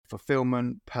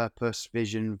fulfillment, purpose,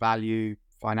 vision, value,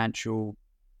 financial,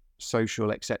 social,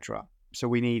 etc. So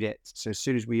we need it. So as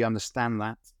soon as we understand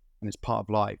that, and it's part of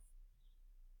life,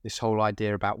 this whole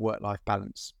idea about work-life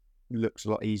balance looks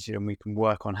a lot easier, and we can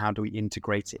work on how do we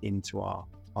integrate it into our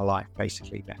life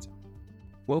basically better.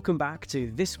 Welcome back to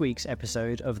this week's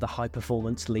episode of The High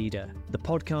Performance Leader, the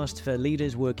podcast for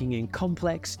leaders working in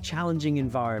complex, challenging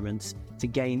environments to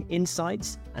gain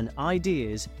insights and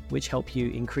ideas which help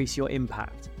you increase your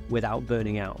impact without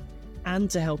burning out, and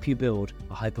to help you build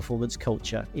a high-performance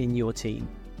culture in your team.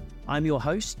 I'm your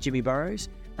host, Jimmy Burrows,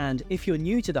 and if you're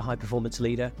new to The High Performance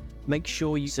Leader, make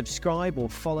sure you subscribe or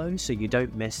follow so you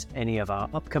don't miss any of our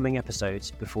upcoming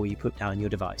episodes before you put down your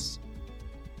device.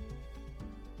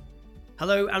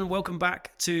 Hello and welcome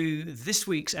back to this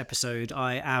week's episode.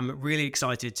 I am really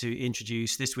excited to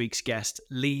introduce this week's guest,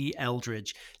 Lee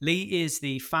Eldridge. Lee is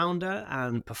the founder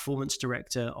and performance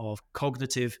director of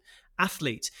Cognitive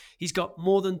Athlete. He's got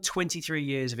more than 23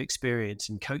 years of experience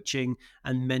in coaching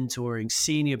and mentoring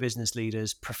senior business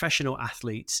leaders, professional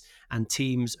athletes, and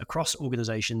teams across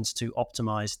organizations to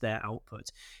optimize their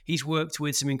output. He's worked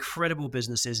with some incredible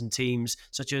businesses and teams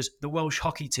such as the Welsh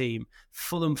Hockey Team,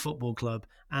 Fulham Football Club,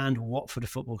 and Watford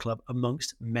Football Club,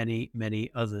 amongst many,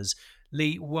 many others.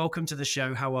 Lee, welcome to the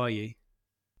show. How are you?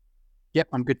 Yep,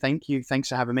 I'm good. Thank you. Thanks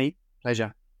for having me.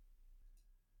 Pleasure.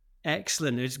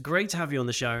 Excellent. It's great to have you on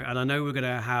the show. And I know we're going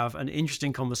to have an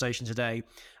interesting conversation today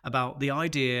about the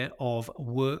idea of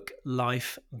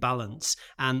work-life balance.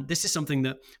 And this is something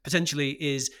that potentially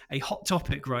is a hot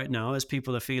topic right now as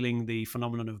people are feeling the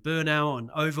phenomenon of burnout and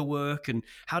overwork and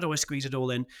how do I squeeze it all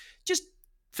in? Just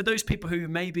for those people who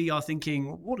maybe are thinking,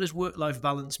 what does work-life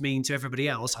balance mean to everybody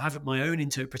else? I have my own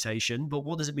interpretation, but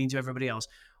what does it mean to everybody else?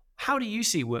 How do you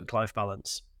see work-life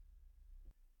balance?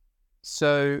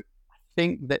 So I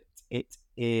think that it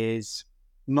is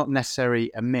not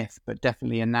necessarily a myth, but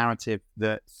definitely a narrative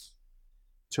that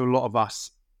to a lot of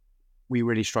us, we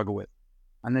really struggle with.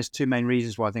 And there's two main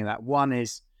reasons why I think that. One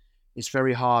is it's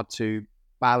very hard to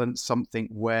balance something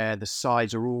where the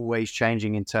sides are always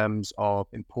changing in terms of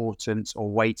importance or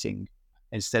weighting,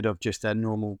 instead of just a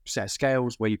normal set of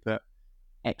scales where you put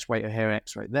X weight here,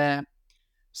 X weight there.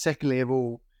 Secondly of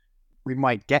all, we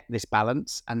might get this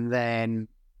balance and then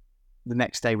the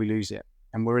next day we lose it.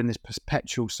 And we're in this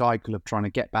perpetual cycle of trying to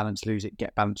get balance, lose it,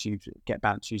 get balance, use it, get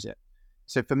balance, use it.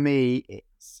 So for me,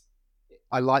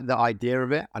 I like the idea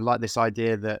of it. I like this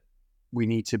idea that we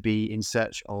need to be in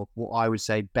search of what I would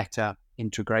say better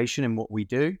integration in what we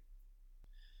do.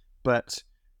 But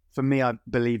for me, I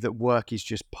believe that work is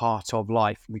just part of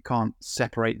life. We can't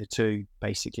separate the two,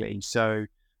 basically. So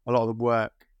a lot of the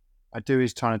work I do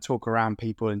is trying to talk around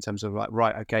people in terms of like,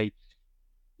 right, okay,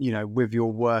 with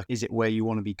your work, is it where you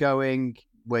want to be going?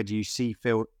 Where do you see,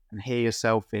 feel, and hear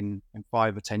yourself in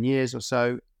 5 or 10 years or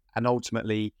so? And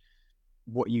ultimately,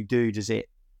 what you do, does it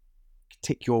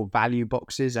tick your value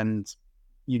boxes? And,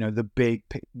 the big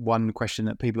one question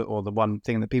that people, or the one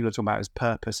thing that people are talking about is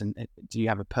purpose. And do you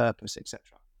have a purpose, etc.?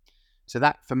 So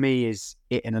that for me is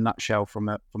it in a nutshell from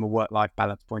a work-life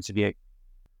balance point of view.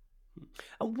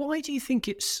 And why do you think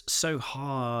it's so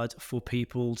hard for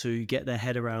people to get their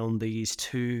head around these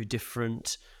two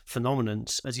different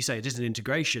phenomenons? As you say, it is an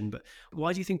integration, but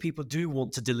why do you think people do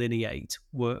want to delineate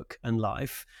work and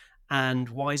life? And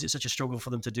why is it such a struggle for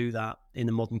them to do that in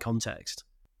a modern context?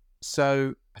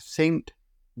 So I think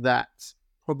that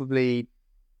probably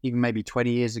even maybe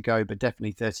 20 years ago, but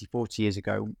definitely 30, 40 years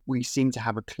ago, we seemed to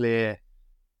have a clear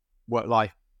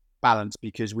work-life balance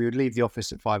because we would leave the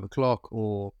office at 5 o'clock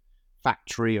or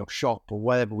factory or shop or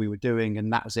whatever we were doing,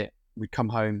 and that was it. We'd come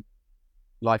home,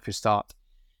 life would start.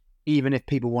 Even if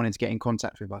people wanted to get in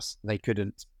contact with us, they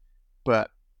couldn't. But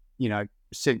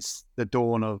since the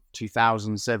dawn of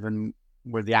 2007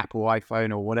 with the Apple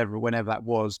iPhone or whenever that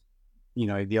was,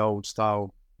 the old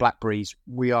style Blackberries,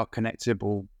 we are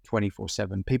connectable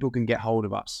 24/7. People can get hold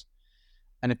of us,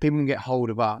 and if people can get hold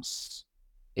of us,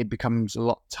 it becomes a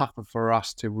lot tougher for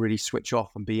us to really switch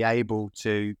off and be able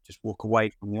to just walk away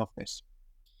from the office.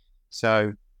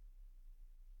 So,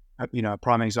 a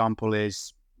prime example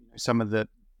is some of the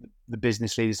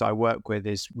business leaders I work with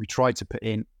is we try to put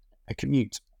in a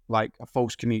commute, like a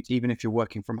false commute. Even if you're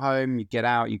working from home, you get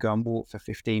out, you go and walk for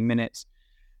 15 minutes.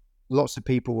 Lots of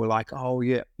people were like, oh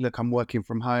yeah, look, I'm working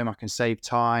from home. I can save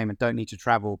time and don't need to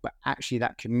travel. But actually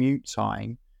that commute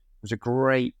time was a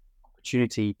great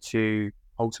opportunity to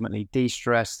ultimately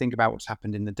de-stress, think about what's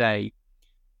happened in the day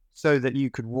so that you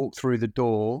could walk through the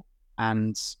door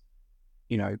and,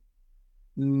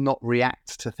 not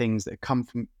react to things that come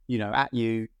from, at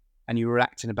you, and you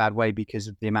react in a bad way because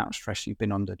of the amount of stress you've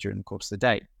been under during the course of the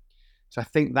day. So I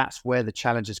think that's where the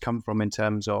challenges come from, in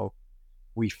terms of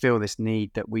we feel this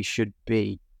need that we should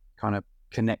be kind of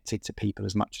connected to people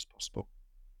as much as possible.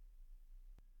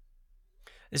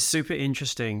 It's super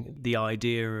interesting, the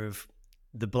idea of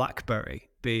the BlackBerry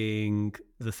being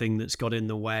the thing that's got in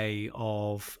the way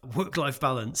of work-life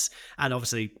balance, and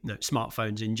obviously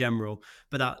smartphones in general,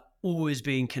 but that always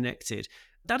being connected.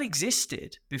 That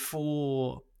existed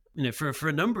before, for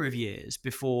a number of years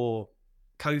before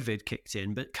COVID kicked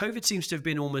in. But COVID seems to have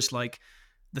been almost like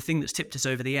the thing that's tipped us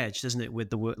over the edge, doesn't it, with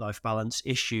the work-life balance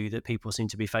issue that people seem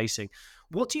to be facing.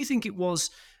 What do you think it was?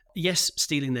 Yes,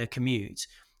 stealing their commute.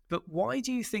 But why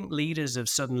do you think leaders have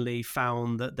suddenly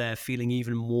found that they're feeling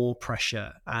even more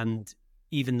pressure and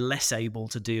even less able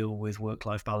to deal with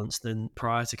work-life balance than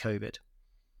prior to COVID?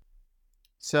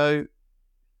 So,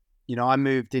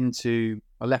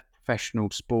 I left professional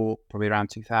sport probably around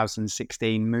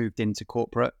 2016, moved into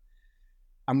corporate,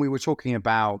 and we were talking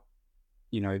about,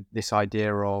 this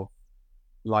idea of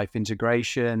life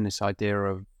integration, this idea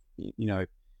of,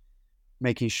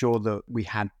 making sure that we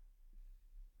had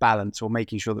balance, or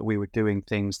making sure that we were doing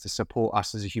things to support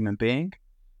us as a human being.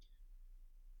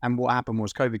 And what happened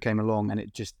was COVID came along, and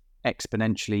it just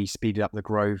exponentially speeded up the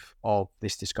growth of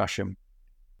this discussion.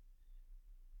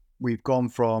 We've gone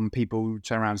from people who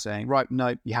turn around saying, right,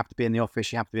 no, you have to be in the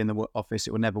office,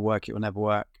 it will never work,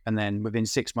 And then within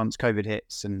 6 months, COVID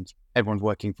hits and everyone's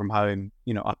working from home,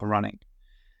 up and running.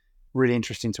 Really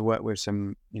interesting to work with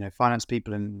some, finance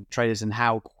people and traders, and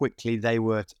how quickly they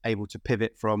were able to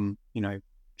pivot from,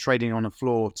 trading on a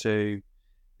floor to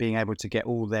being able to get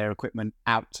all their equipment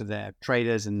out to their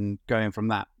traders and going from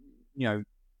that,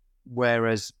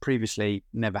 whereas previously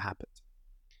never happened.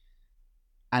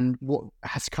 And what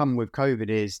has come with COVID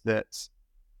is that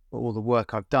all the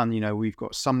work I've done, we've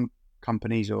got some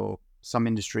companies or some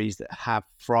industries that have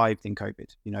thrived in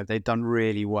COVID. They've done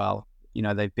really well.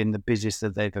 They've been the busiest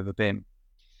that they've ever been.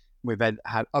 We've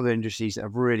had other industries that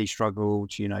have really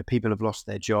struggled. People have lost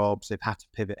their jobs, they've had to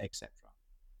pivot, etc.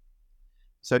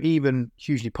 So even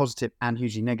hugely positive and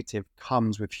hugely negative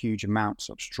comes with huge amounts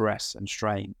of stress and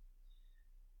strain.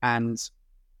 And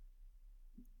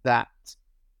that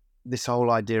this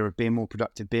whole idea of being more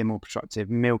productive,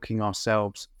 milking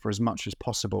ourselves for as much as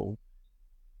possible,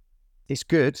 it's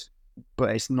good, but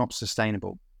it's not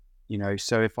sustainable.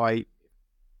 So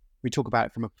we talk about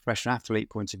it from a professional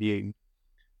athlete point of view,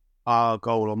 our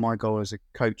goal, or my goal as a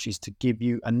coach, is to give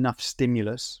you enough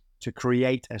stimulus to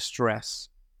create a stress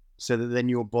so that then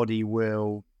your body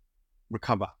will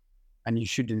recover. And you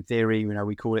should, in theory,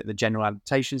 we call it the general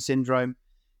adaptation syndrome.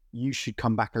 You should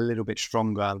come back a little bit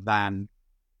stronger than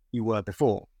you were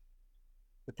before.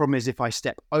 The problem is, if I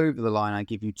step over the line, I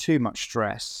give you too much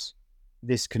stress,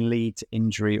 this can lead to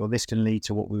injury, or this can lead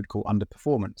to what we would call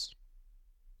underperformance.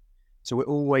 So we're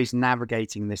always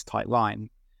navigating this tight line.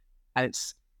 And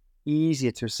it's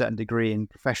easier to a certain degree in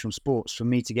professional sports for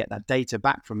me to get that data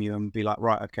back from you and be like,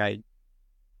 right, okay,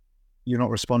 you're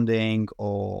not responding,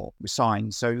 or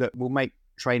resign. So look, we'll make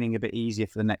training a bit easier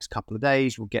for the next couple of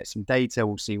days. We'll get some data.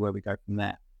 We'll see where we go from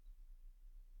there.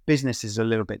 Business is a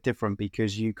little bit different,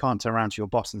 because you can't turn around to your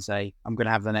boss and say, I'm going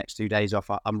to have the next 2 days off.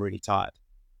 I'm really tired.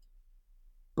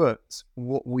 But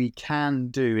what we can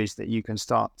do is that you can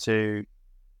start to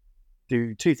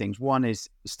do two things. One is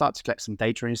start to collect some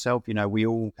data on yourself. We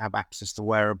all have access to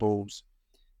wearables.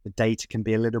 The data can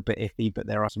be a little bit iffy, but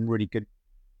there are some really good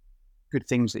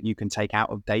things that you can take out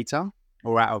of data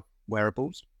or out of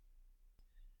wearables.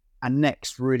 And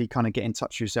next, really kind of get in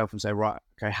touch with yourself and say, right,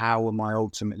 okay, how am I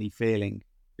ultimately feeling?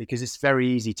 Because it's very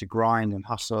easy to grind and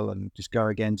hustle and just go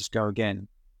again.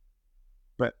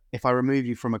 But if I remove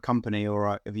you from a company,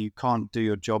 or if you can't do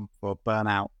your job for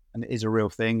burnout, and it is a real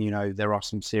thing, there are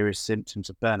some serious symptoms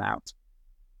of burnout,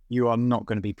 you are not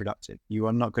going to be productive. You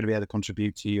are not going to be able to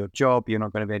contribute to your job. You're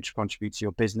not going to be able to contribute to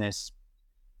your business.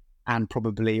 And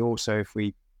probably also, if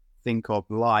we think of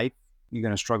life, you're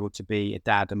going to struggle to be a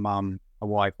dad, a mum, a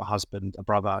wife, a husband, a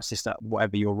brother, a sister,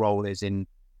 whatever your role is in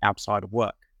outside of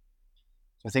work.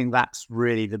 So I think that's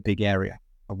really the big area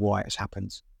of why it's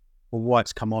happened, or why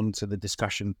it's come on to the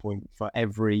discussion point for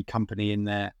every company in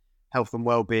their health and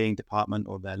well-being department,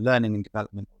 or their learning and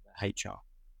development, or their HR.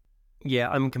 Yeah,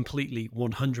 I'm completely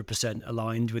 100%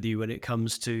 aligned with you when it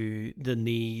comes to the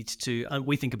need to, and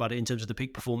we think about it in terms of the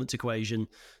peak performance equation.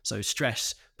 So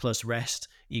stress plus rest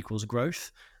equals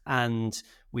growth. And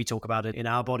we talk about it in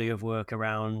our body of work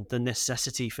around the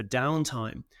necessity for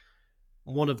downtime.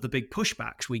 One of the big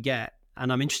pushbacks we get,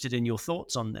 and I'm interested in your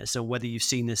thoughts on this, or whether you've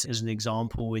seen this as an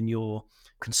example in your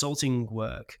consulting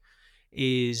work,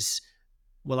 is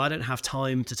well, I don't have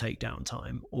time to take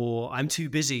downtime, or I'm too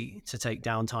busy to take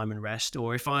downtime and rest,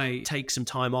 or if I take some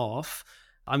time off,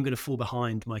 I'm going to fall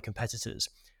behind my competitors.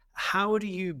 How do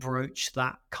you broach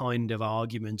that kind of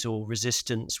argument or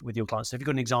resistance with your clients? So have you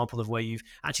got an example of where you've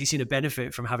actually seen a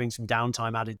benefit from having some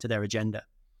downtime added to their agenda?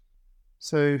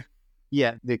 So,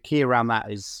 yeah, the key around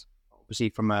that is obviously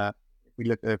if we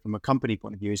look at it from a company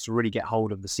point of view, is to really get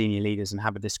hold of the senior leaders and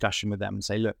have a discussion with them and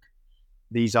say, look,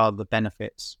 these are the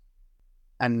benefits.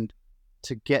 And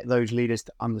to get those leaders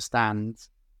to understand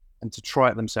and to try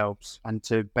it themselves and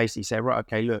to basically say, right,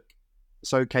 okay, look,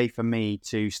 it's okay for me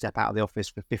to step out of the office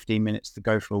for 15 minutes to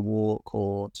go for a walk,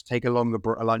 or to take a longer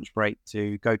lunch break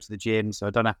to go to the gym, so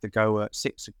I don't have to go at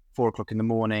 4 o'clock in the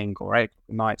morning or 8 o'clock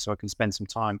at night, so I can spend some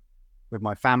time with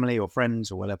my family or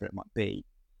friends or whatever it might be,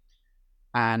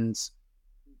 and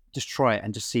just try it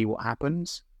and just see what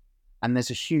happens. And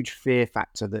there's a huge fear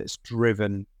factor that's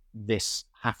driven this: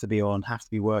 have to be on, have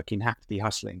to be working, have to be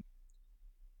hustling.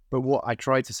 But what I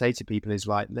try to say to people is,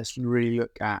 like, let's really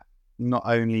look at not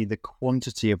only the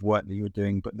quantity of work that you're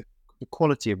doing, but the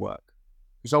quality of work.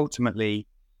 Because ultimately,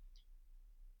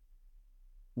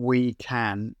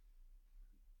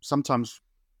 sometimes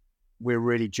we're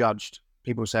really judged.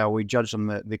 People say, oh, we judge on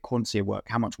the quantity of work,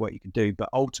 how much work you can do. But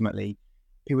ultimately,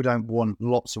 people don't want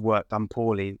lots of work done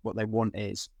poorly. What they want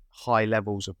is high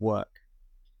levels of work.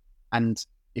 And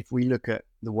if we look at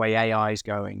the way AI is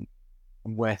going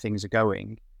and where things are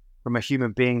going, from a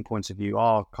human being point of view,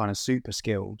 our kind of super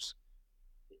skills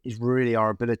is really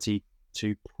our ability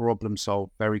to problem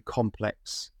solve very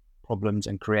complex problems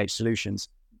and create solutions.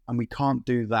 And we can't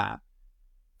do that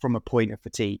from a point of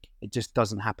fatigue. It just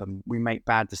doesn't happen. We make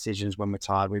bad decisions when we're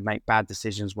tired. We make bad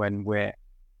decisions when we're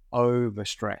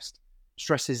overstressed.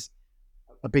 Stress is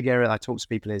a big area that I talk to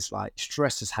people, is like,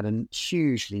 stress has had a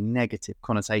hugely negative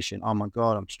connotation. Oh my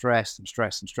God, I'm stressed.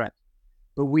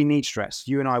 But we need stress.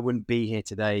 You and I wouldn't be here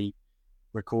today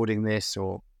recording this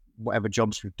or whatever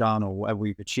jobs we've done or whatever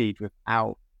we've achieved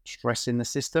without stress in the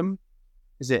system,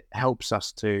 because it helps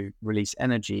us to release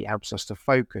energy, it helps us to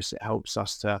focus, it helps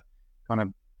us to kind of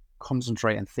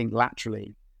concentrate and think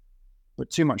laterally. But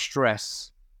too much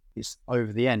stress is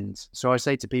over the end. So I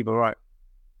say to people, right,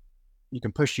 you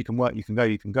can push, you can work, you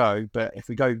can go. But if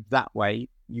we go that way,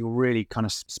 you're really kind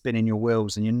of spinning your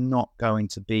wheels and you're not going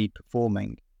to be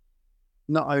performing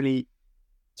not only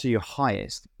to your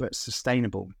highest, but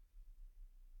sustainable.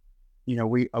 You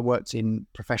know, I worked in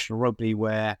professional rugby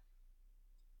where,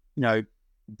 you know,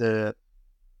 the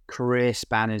career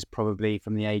span is probably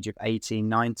from the age of 18,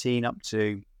 19 up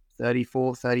to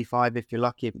 34, 35 if you're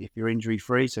lucky, if you're injury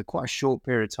free. So quite a short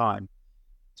period of time.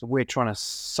 So we're trying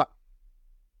to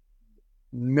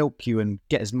milk you and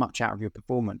get as much out of your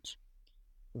performance.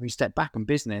 If we step back on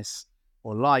business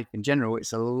or life in general,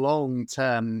 it's a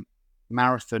long-term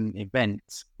marathon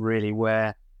event, really,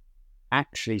 where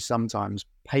actually sometimes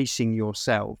pacing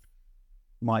yourself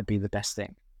might be the best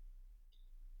thing.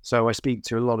 So I speak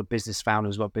to a lot of business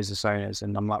founders, a lot of business owners,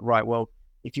 and I'm like, right, well,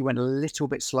 if you went a little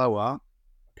bit slower,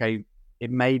 okay,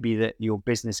 it may be that your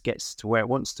business gets to where it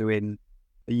wants to in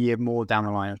a year more down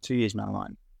the line or 2 years down the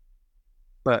line,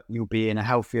 but you'll be in a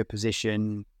healthier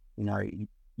position. You know,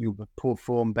 you'll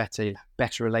perform better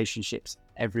relationships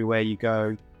everywhere you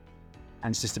go,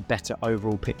 and it's just a better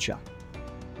overall picture.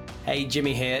 Hey,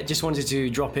 Jimmy here. Just wanted to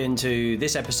drop into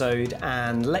this episode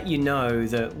and let you know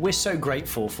that we're so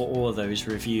grateful for all of those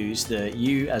reviews that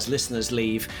you as listeners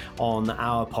leave on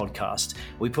our podcast.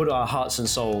 We put our hearts and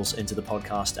souls into the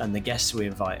podcast, and the guests we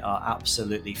invite are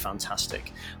absolutely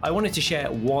fantastic. I wanted to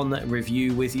share one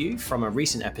review with you from a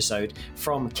recent episode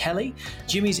from Kelly.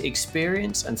 Jimmy's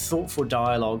experience and thoughtful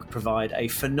dialogue provide a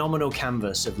phenomenal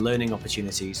canvas of learning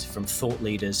opportunities from thought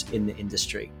leaders in the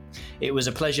industry. It was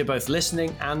a pleasure both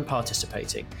listening and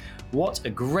participating. What a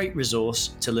great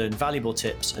resource to learn valuable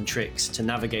tips and tricks to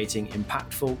navigating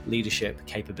impactful leadership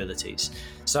capabilities.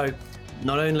 So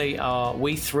not only are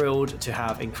we thrilled to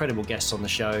have incredible guests on the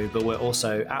show, but we're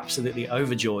also absolutely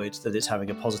overjoyed that it's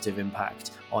having a positive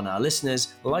impact on our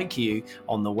listeners like you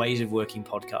on the Ways of Working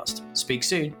podcast. Speak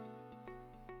soon.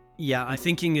 Yeah, I'm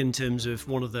thinking in terms of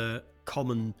one of the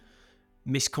common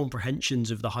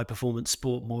miscomprehensions of the high performance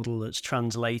sport model that's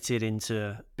translated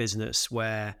into business,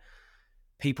 where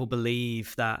people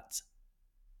believe that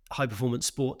high performance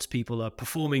sports people are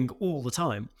performing all the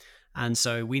time, and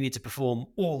so we need to perform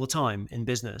all the time in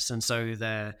business. And so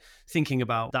they're thinking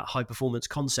about that high performance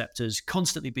concept as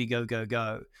constantly be go go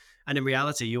go, and in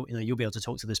reality you'll be able to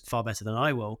talk to this far better than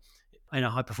I will. In a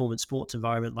high performance sports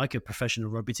environment like a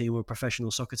professional rugby team or a professional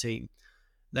soccer team,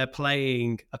 they're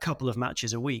playing a couple of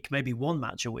matches a week, maybe one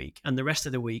match a week, and the rest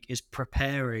of the week is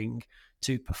preparing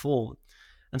to perform.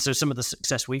 And so some of the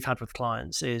success we've had with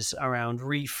clients is around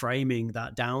reframing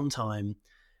that downtime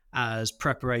as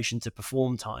preparation to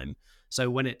perform time. So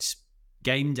when it's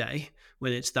game day,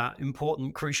 when it's that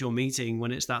important, crucial meeting,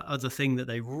 when it's that other thing that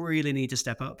they really need to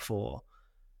step up for,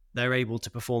 they're able to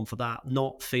perform for that,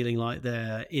 not feeling like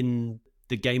they're in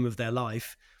the game of their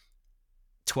life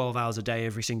 12 hours a day,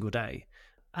 every single day.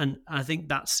 And I think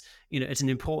that's, it's an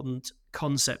important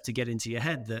concept to get into your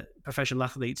head, that professional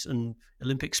athletes and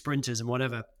Olympic sprinters and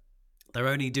whatever, they're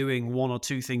only doing one or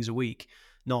two things a week,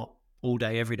 not all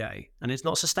day, every day. And it's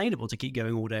not sustainable to keep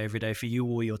going all day, every day for you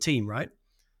or your team, right?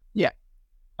 Yeah.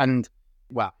 And,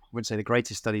 well, I wouldn't say the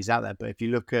greatest studies out there, but if you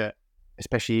look at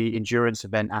especially endurance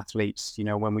event athletes,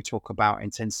 when we talk about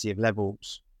intensity of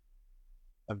levels,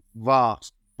 a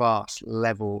vast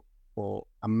level or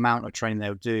amount of training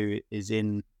they'll do is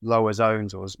in lower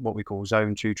zones, or what we call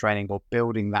zone 2 training, or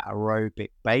building that aerobic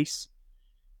base.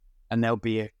 And there'll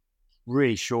be a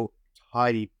really short,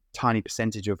 tiny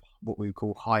percentage of what we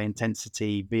call high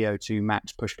intensity VO2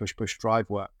 max push drive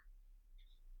work.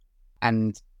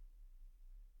 And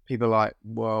people are like,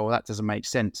 well, that doesn't make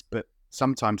sense. But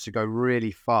sometimes to go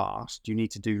really fast, you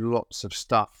need to do lots of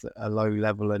stuff that are low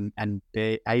level and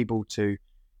be able to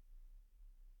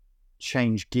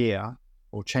change gear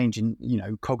or change in,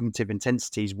 cognitive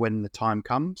intensities when the time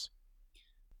comes.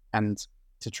 And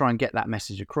to try and get that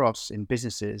message across in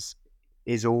businesses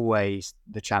is always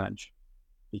the challenge,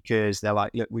 because they're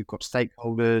like, look, we've got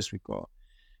stakeholders, we've got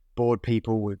board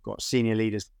people, we've got senior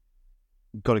leaders,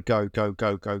 we've got to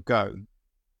go.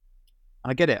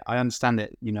 I get it. I understand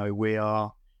it. We're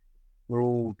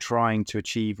all trying to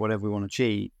achieve whatever we want to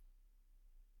achieve.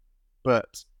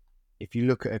 But if you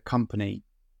look at a company,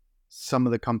 some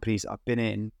of the companies I've been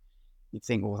in, you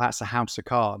think, well, that's a house of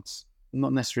cards.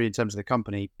 Not necessarily in terms of the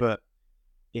company, but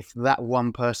if that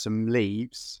one person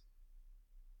leaves,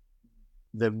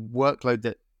 the workload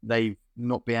that they've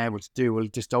not been able to do will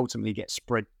just ultimately get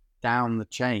spread down the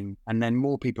chain. And then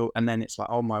more people, and then it's like,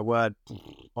 oh my word,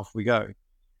 off we go.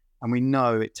 And we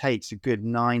know it takes a good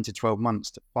 9 to 12 months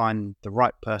to find the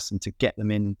right person to get them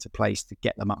into place, to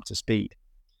get them up to speed.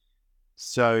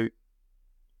 So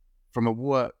from a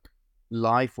work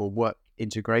life or work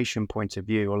integration point of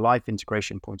view, or life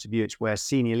integration point of view, it's where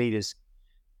senior leaders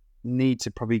need to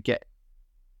probably get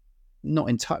not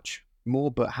in touch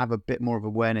more, but have a bit more of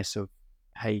awareness of,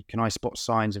 hey, can I spot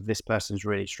signs of this person's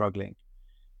really struggling?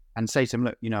 And say to them,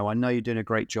 look, I know you're doing a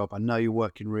great job. I know you're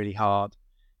working really hard.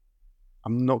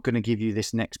 I'm not going to give you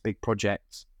this next big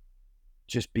project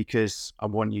just because I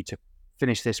want you to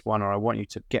finish this one, or I want you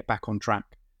to get back on track.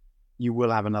 You will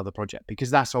have another project,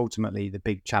 because that's ultimately the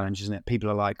big challenge, isn't it? People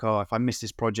are like, oh, if I miss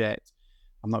this project,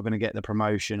 I'm not going to get the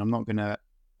promotion. I'm not going to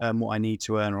earn what I need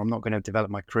to earn, or I'm not going to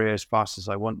develop my career as fast as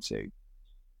I want to.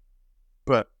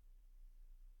 But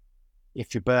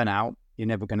if you burn out, you're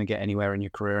never going to get anywhere in your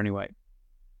career anyway.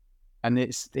 And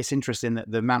it's interesting that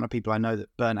the amount of people I know that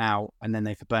burn out and then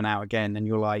they burn out again, and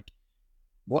you're like,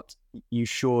 what? You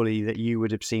surely that you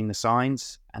would have seen the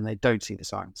signs, and they don't see the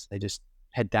signs. They just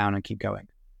head down and keep going.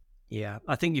 Yeah,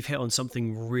 I think you've hit on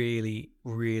something really,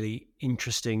 really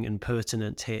interesting and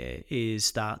pertinent here,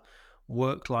 is that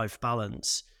work-life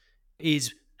balance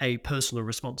is a personal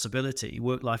responsibility.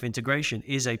 Work-life integration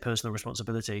is a personal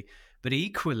responsibility, but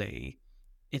equally,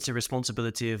 it's a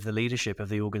responsibility of the leadership of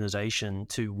the organization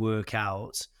to work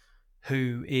out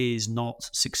who is not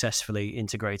successfully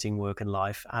integrating work and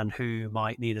life, and who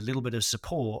might need a little bit of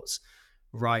support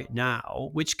right now,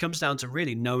 which comes down to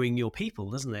really knowing your people,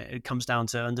 doesn't it? It comes down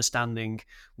to understanding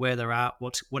where they're at,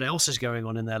 what else is going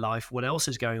on in their life, what else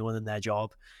is going on in their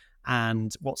job,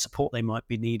 and what support they might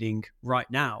be needing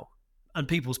right now. And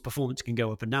people's performance can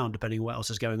go up and down depending on what else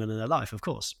is going on in their life, of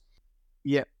course.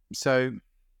 Yeah. So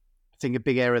I think a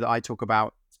big area that I talk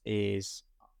about is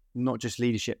not just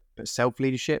leadership, but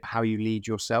self-leadership, how you lead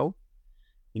yourself.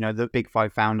 The big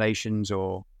 5 foundations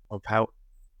of health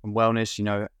and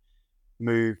wellness,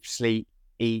 move, sleep,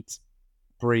 eat,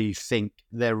 breathe, think.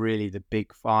 They're really the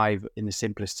big 5 in the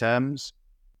simplest terms.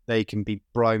 They can be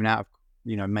blown out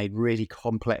of, made really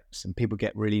complex, and people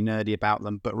get really nerdy about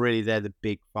them, but really they're the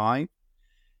big 5.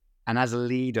 And as a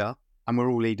leader, and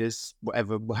we're all leaders,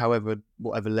 whatever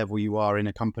level you are in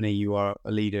a company, you are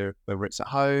a leader, whether it's at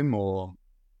home or,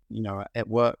 at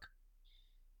work.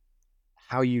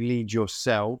 How you lead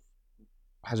yourself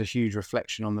has a huge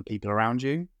reflection on the people around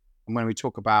you. And when we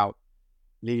talk about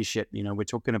leadership, we're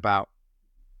talking about,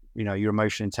 your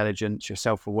emotional intelligence, your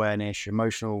self-awareness, your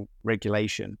emotional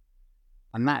regulation.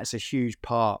 And that's a huge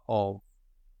part of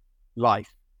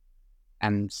life.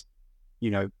 And,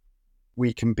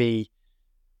 we can be,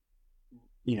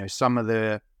 some of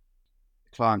the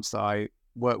clients that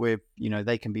work with,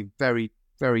 they can be very,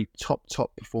 very top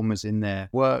performers in their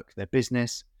work, their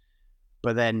business,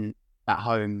 but then at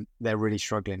home, they're really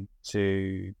struggling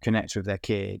to connect with their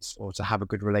kids or to have a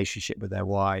good relationship with their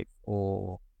wife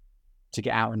or to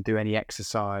get out and do any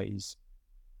exercise,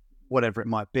 whatever it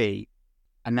might be.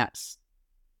 And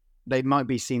they might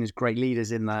be seen as great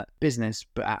leaders in that business,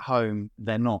 but at home,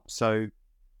 they're not. So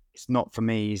it's not for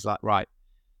me. It's like, right,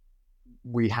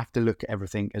 we have to look at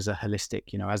everything as a holistic,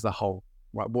 as the whole,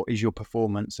 right? What is your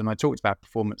performance? And I talked about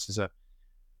performance as a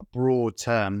broad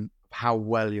term of how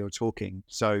well you're talking.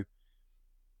 So,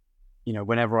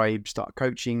 whenever I start a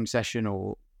coaching session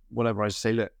or whatever, I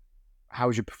say, look, how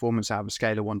is your performance out of a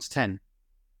scale of 1 to 10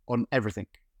 on everything?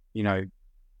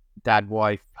 Dad,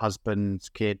 wife, husband,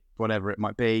 kid, whatever it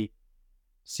might be,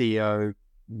 CEO,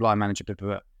 line manager, blah, blah,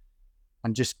 blah.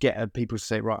 And just get people to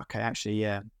say, right, okay, actually,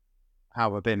 yeah,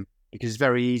 how have I been? Because it's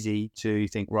very easy to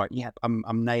think, right, yeah,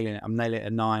 I'm nailing it. I'm nailing it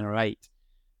at 9 or 8.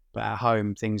 But at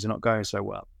home, things are not going so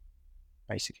well,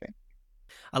 basically.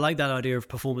 I like that idea of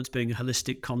performance being a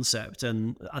holistic concept.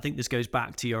 And I think this goes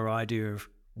back to your idea of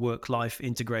work-life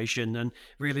integration. And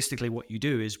realistically, what you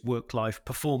do is work-life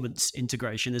performance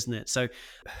integration, isn't it? So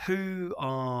who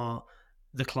are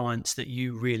the clients that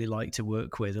you really like to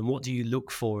work with, and what do you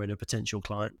look for in a potential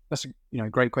client? That's a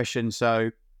great question.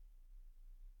 So,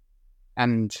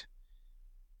 and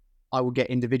I will get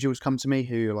individuals come to me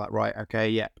who are like, right, okay,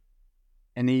 yep.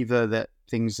 And either that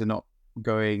things are not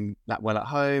going that well at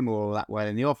home or that well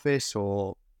in the office,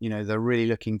 or, they're really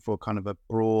looking for kind of a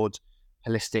broad,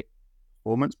 holistic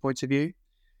performance point of view.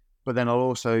 But then I'll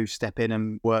also step in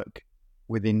and work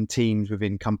within teams,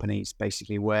 within companies,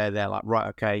 basically, where they're like, right,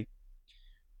 okay,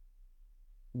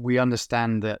 we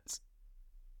understand that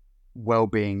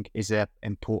well-being is an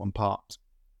important part,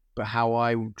 but how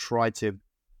I will try to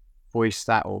voice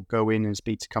that or go in and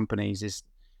speak to companies is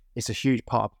it's a huge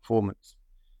part of performance.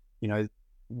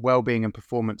 Well-being and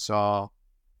performance are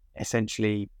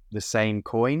essentially the same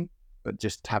coin, but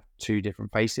just have two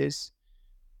different faces.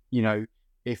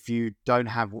 If you don't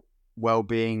have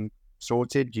well-being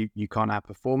sorted, you can't have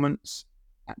performance.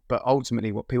 But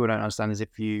ultimately, what people don't understand is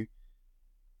if you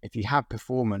don't have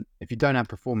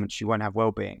performance, you won't have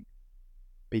well-being.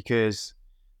 Because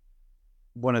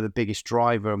one of the biggest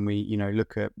driver, and we,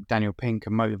 look at Daniel Pink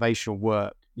and motivational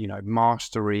work,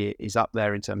 mastery is up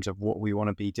there in terms of what we want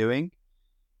to be doing.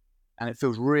 And it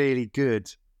feels really good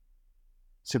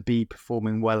to be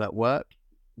performing well at work.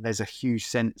 There's a huge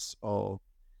sense of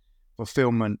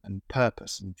fulfillment and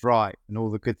purpose and drive and all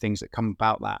the good things that come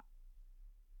about that.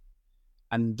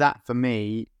 And that, for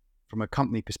me, from a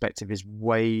company perspective,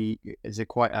 all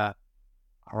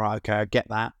right, okay, I get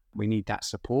that. We need that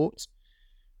support.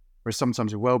 Whereas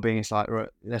sometimes with well-being, it's like, right,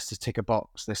 let's just tick a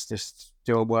box. Let's just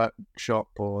do a workshop,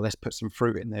 or let's put some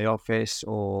fruit in the office,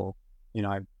 or,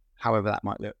 however that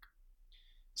might look.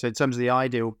 So in terms of the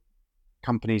ideal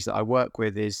companies that I work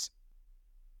with, is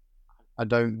I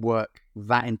don't work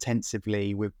that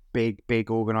intensively with big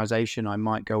organization. I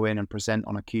might go in and present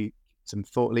on some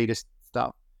thought leader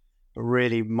stuff, but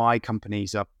really my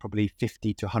companies are probably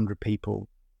 50 to 100 people,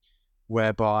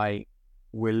 whereby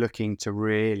we're looking to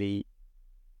really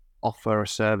offer a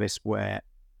service where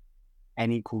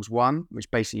N equals 1, which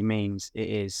basically means it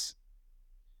is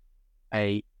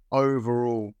a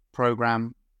overall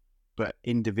program, but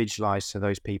individualized to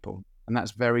those people. And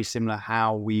that's very similar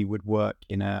how we would work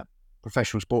in a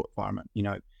professional sport environment.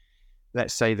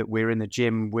 Let's say that we're in the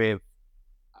gym with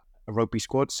a rugby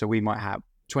squad, so we might have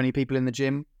 20 people in the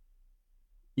gym.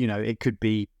 It could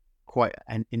be quite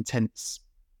an intense,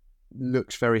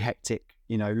 looks very hectic,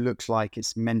 looks like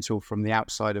it's mental from the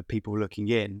outside of people looking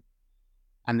in.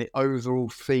 And the overall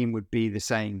theme would be the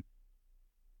same,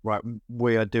 right?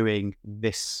 We are doing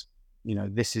this,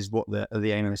 this is what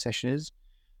the aim of the session is.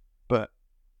 But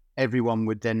everyone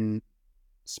would then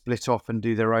split off and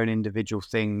do their own individual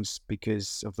things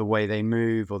because of the way they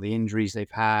move or the injuries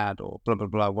they've had or blah, blah,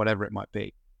 blah, whatever it might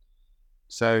be.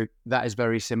 So that is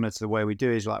very similar to the way we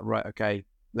do, is like, right, okay,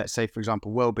 let's say, for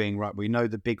example, well-being, right? We know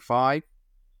the big 5,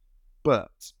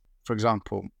 but for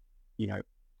example,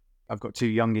 I've got 2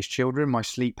 youngest children. My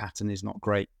sleep pattern is not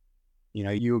great.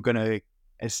 You're going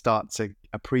to start to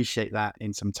appreciate that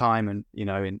in some time and,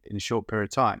 in a short period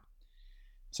of time.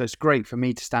 So it's great for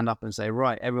me to stand up and say,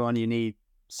 right, everyone, you need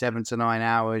 7 to 9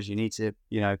 hours. You need to,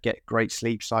 get great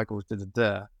sleep cycles,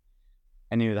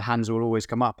 And, the hands will always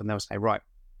come up and they'll say, right,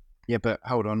 yeah, but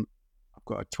hold on. I've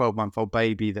got a 12-month-old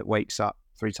baby that wakes up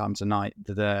 3 times a night.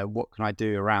 What can I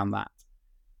do around that?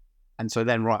 And so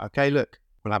then, right, okay, look,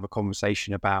 we'll have a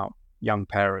conversation about young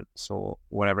parents or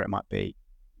whatever it might be,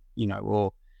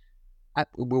 or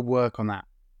we'll work on that.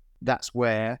 that's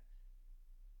where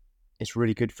it's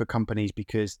really good for companies,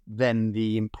 because then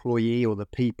the employee or the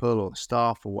people or the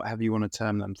staff or whatever you want to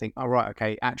term them think, oh, right,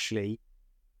 okay, actually,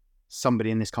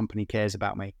 somebody in this company cares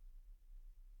about me.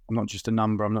 I'm not just a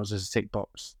number. I'm not just a tick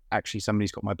box. Actually,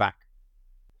 somebody's got my back.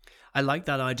 I like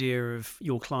that idea of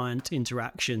your client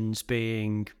interactions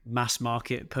being mass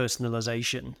market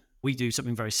personalization. We do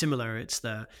something very similar. It's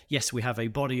yes, we have a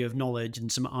body of knowledge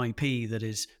and some IP that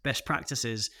is best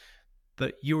practices,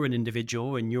 but you're an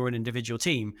individual and you're an individual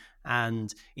team,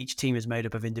 and each team is made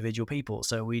up of individual people.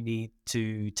 So we need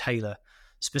to tailor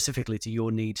specifically to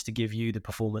your needs to give you the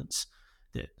performance,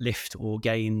 the lift or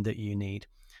gain that you need.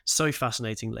 So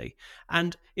fascinatingly.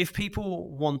 And if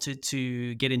people wanted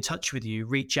to get in touch with you,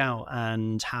 reach out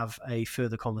and have a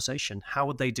further conversation, how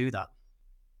would they do that?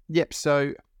 Yep.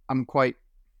 So I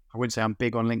wouldn't say I'm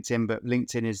big on LinkedIn, but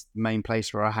LinkedIn is the main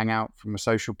place where I hang out from a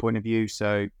social point of view.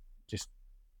 So just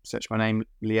search my name,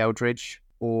 Lee Eldridge,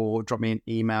 or drop me an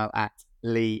email at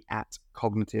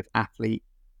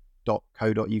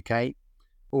lee@cognitiveathlete.co.uk.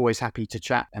 Always happy to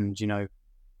chat. And,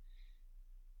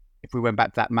 if we went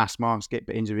back to that mass market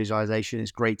but individualization, it's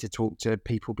great to talk to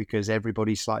people because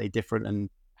everybody's slightly different, and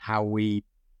how we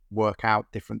work out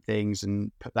different things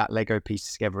and put that Lego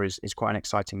piece together is quite an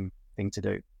exciting thing to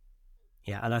do.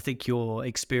 Yeah, and I think your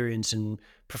experience in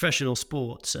professional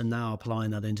sports and now applying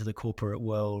that into the corporate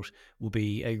world will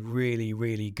be a really,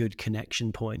 really good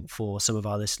connection point for some of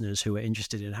our listeners who are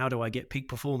interested in how do I get peak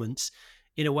performance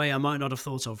in a way I might not have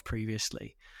thought of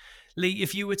previously. Lee,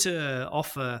 if you were to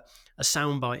offer a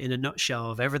soundbite in a nutshell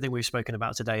of everything we've spoken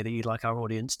about today that you'd like our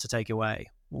audience to take away,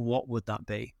 what would that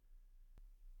be?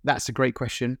 That's a great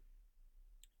question.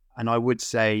 And I would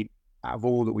say, out of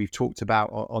all that we've talked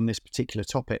about on this particular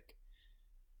topic,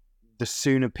 the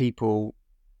sooner people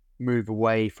move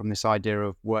away from this idea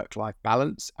of work-life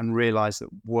balance and realize that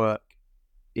work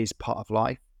is part of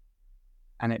life,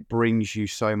 and it brings you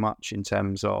so much in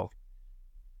terms of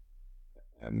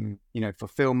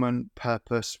fulfillment,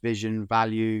 purpose, vision,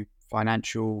 value,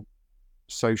 financial,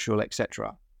 social,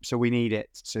 etc. So we need it.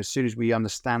 So as soon as we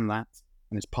understand that,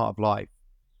 and it's part of life,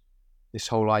 this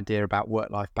whole idea about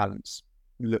work-life balance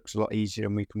looks a lot easier,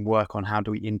 and we can work on how do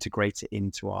we integrate it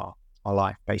into our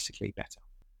life basically better.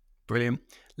 Brilliant.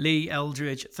 Lee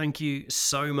Eldridge, thank you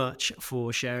so much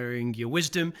for sharing your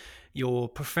wisdom, your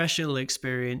professional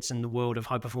experience in the world of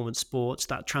high performance sports,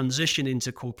 that transition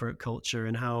into corporate culture,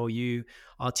 and how you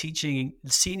are teaching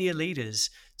senior leaders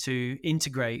to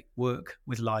integrate work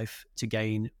with life to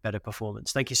gain better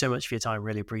performance. Thank you so much for your time.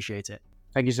 Really appreciate it.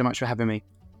 Thank you so much for having me.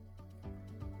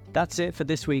 That's it for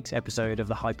this week's episode of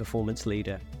The High Performance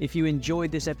Leader. If you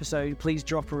enjoyed this episode, please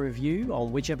drop a review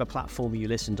on whichever platform you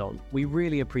listened on. We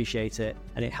really appreciate it,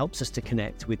 and it helps us to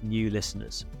connect with new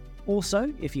listeners.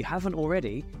 Also, if you haven't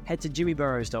already, head to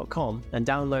jimmyburrows.com and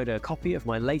download a copy of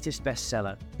my latest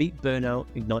bestseller, Beat Burnout,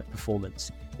 Ignite Performance.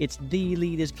 It's the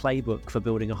leader's playbook for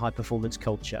building a high-performance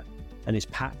culture, and is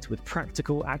packed with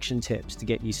practical action tips to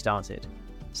get you started.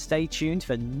 Stay tuned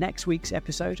for next week's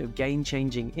episode of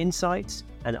game-changing insights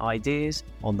and ideas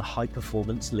on the High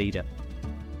Performance Leader.